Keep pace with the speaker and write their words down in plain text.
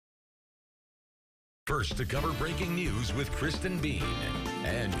First to cover breaking news with Kristen Bean.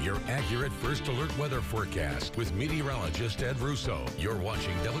 And your accurate first alert weather forecast with meteorologist Ed Russo. You're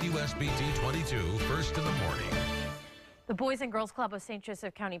watching WSBT-22 first in the morning. The Boys and Girls Club of St.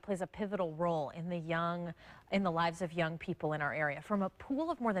 Joseph County plays a pivotal role in the lives of young people in our area. From a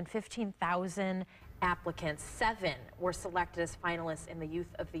pool of more than 15,000 applicants, 7 were selected as finalists in the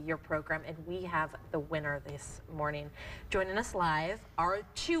Youth of the Year program, and we have the winner this morning. Joining us live are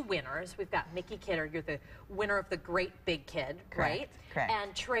 2 winners. We've got Micki Kidder, you're the winner of the Great Big Kid, right? Correct.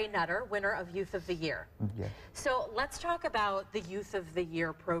 And Tre Nutter, winner of Youth of the Year. Yes. So let's talk about the Youth of the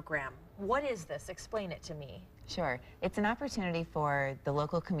Year program. What is this? Explain it to me. Sure. It's an opportunity for the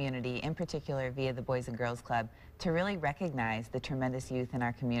local community, in particular via the Boys and Girls Club, to really recognize the tremendous youth in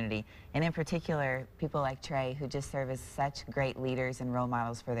our community, and in particular people like Tre, who just serve as such great leaders and role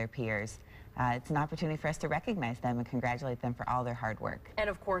models for their peers. It's an opportunity for us to recognize them and congratulate them for all their hard work. And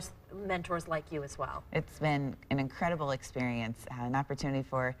of course, mentors like you as well. It's been an incredible experience, an opportunity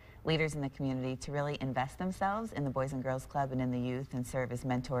for leaders in the community to really invest themselves in the Boys and Girls Club and in the youth and serve as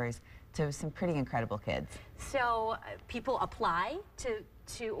mentors to some pretty incredible kids. So people apply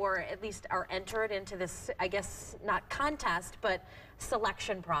to, or at least are entered into this, I guess, not contest, but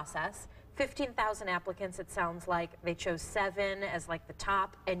selection process. 15,000 applicants, it sounds like. They chose 7 as like the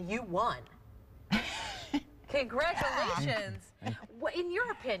top, and you won. Congratulations. In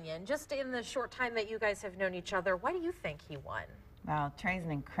your opinion, just in the short time that you guys have known each other, why do you think he won? Well, Tre's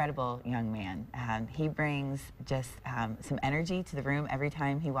an incredible young man. He brings just some energy to the room every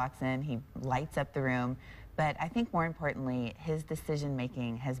time he walks in. He lights up the room. But I think more importantly, his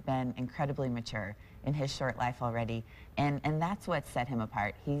decision-making has been incredibly mature in his short life already. And that's what set him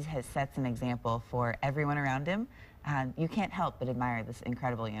apart. He has set an example for everyone around him. You can't help but admire this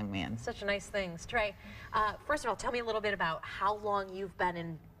incredible young man. Such nice things. Tre, first of all, tell me a little bit about how long you've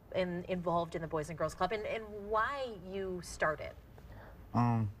been involved in the Boys and Girls Club and why you started.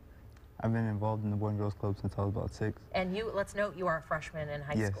 I've been involved in the Boys and Girls Club since I was about 6. And you, let's note, you are a freshman in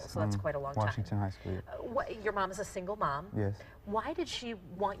high school, so that's quite a long Washington time. High School. Yeah. Your mom is a single mom. Yes. Why did she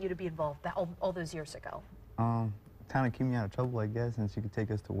want you to be involved all those years ago? Kind of keep me out of trouble, I guess, and she could take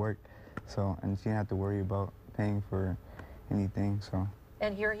us to work, and she didn't have to worry about paying for anything, so.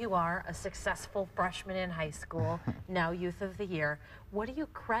 And here you are, a successful freshman in high school, now Youth of the Year. What do you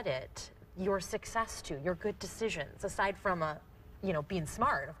credit your success to, your good decisions, aside from being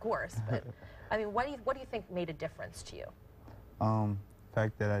smart, of course, but I mean, what do you think made a difference to you? The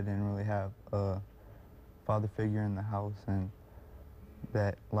fact that I didn't really have a father figure in the house, and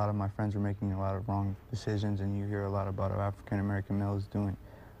that a lot of my friends were making a lot of wrong decisions, and you hear a lot about African-American males doing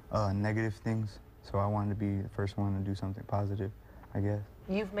negative things, so I wanted to be the first one to do something positive, I guess.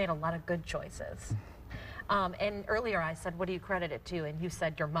 You've made a lot of good choices. And earlier I said, what do you credit it to? And you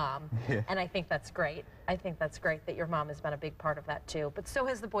said your mom. Yeah. And I think that's great. I think that's great that your mom has been a big part of that too. But so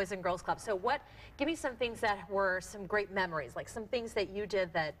has the Boys and Girls Club. So give me some things that were some great memories, like some things that you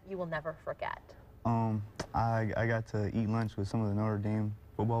did that you will never forget. I got to eat lunch with some of the Notre Dame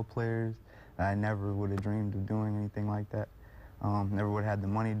football players. I never would have dreamed of doing anything like that. Never would have had the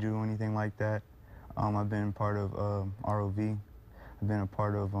money to do anything like that. I've been part of ROV. I've been a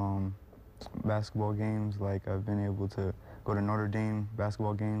part of basketball games. Like, I've been able to go to Notre Dame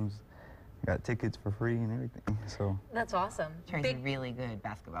basketball games, got tickets for free and everything, so. That's awesome. Tre's a really good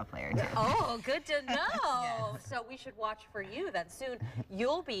basketball player, too. Oh, good to know. Yes. So we should watch for you that soon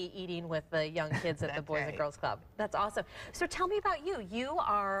you'll be eating with the young kids at the Boys and Girls Club. That's awesome. So tell me about you. You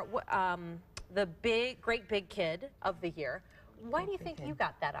are the Great Big Kid of the Year. Why do you think you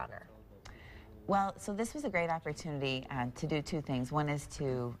got that honor? Well, so this was a great opportunity to do 2 things. One is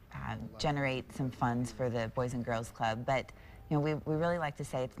to generate some funds for the Boys and Girls Club, but we really like to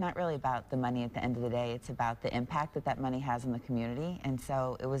say it's not really about the money at the end of the day. It's about the impact that money has on the community. And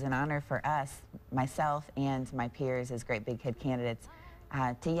so it was an honor for us, myself and my peers as Great Big Kid candidates,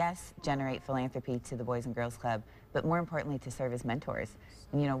 to, yes, generate philanthropy to the Boys and Girls Club, but more importantly to serve as mentors.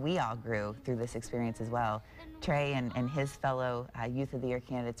 And, we all grew through this experience as well. Tre and his fellow Youth of the Year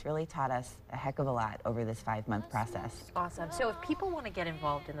candidates really taught us a heck of a lot over this 5-month process. Awesome. So if people want to get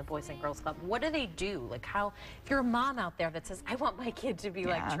involved in the Boys and Girls Club, what do they do? Like, if you're a mom out there that says, I want my kid to be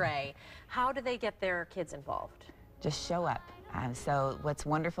like Tre, how do they get their kids involved? Just show up. So what's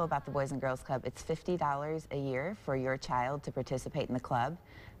wonderful about the Boys and Girls Club, it's $50 a year for your child to participate in the club.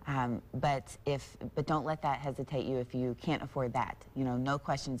 But don't let that hesitate you if you can't afford that. No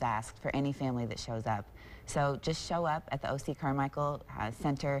questions asked for any family that shows up. So just show up at the O.C. Carmichael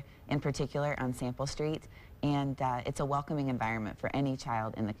Center, in particular on Sample Street, and it's a welcoming environment for any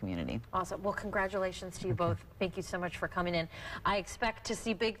child in the community. Awesome. Well, congratulations to you both. Thank you so much for coming in. I expect to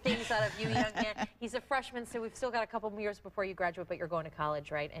see big things out of you, young man. He's a freshman, so we've still got a couple more years before you graduate, but you're going to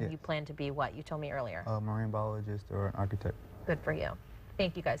college, right? And you plan to be what? You told me earlier. A marine biologist or an architect. Good for you.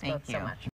 Thank you guys both so much.